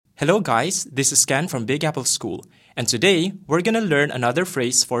Hello guys, this is Ken from Big Apple School, and today we're gonna learn another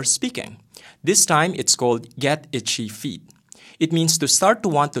phrase for speaking. This time it's called get itchy feet. It means to start to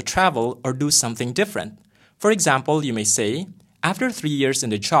want to travel or do something different. For example, you may say, after 3 years in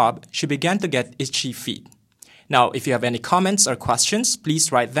the job, she began to get itchy feet. Now, if you have any comments or questions,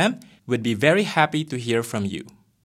 please write them. We'd be very happy to hear from you.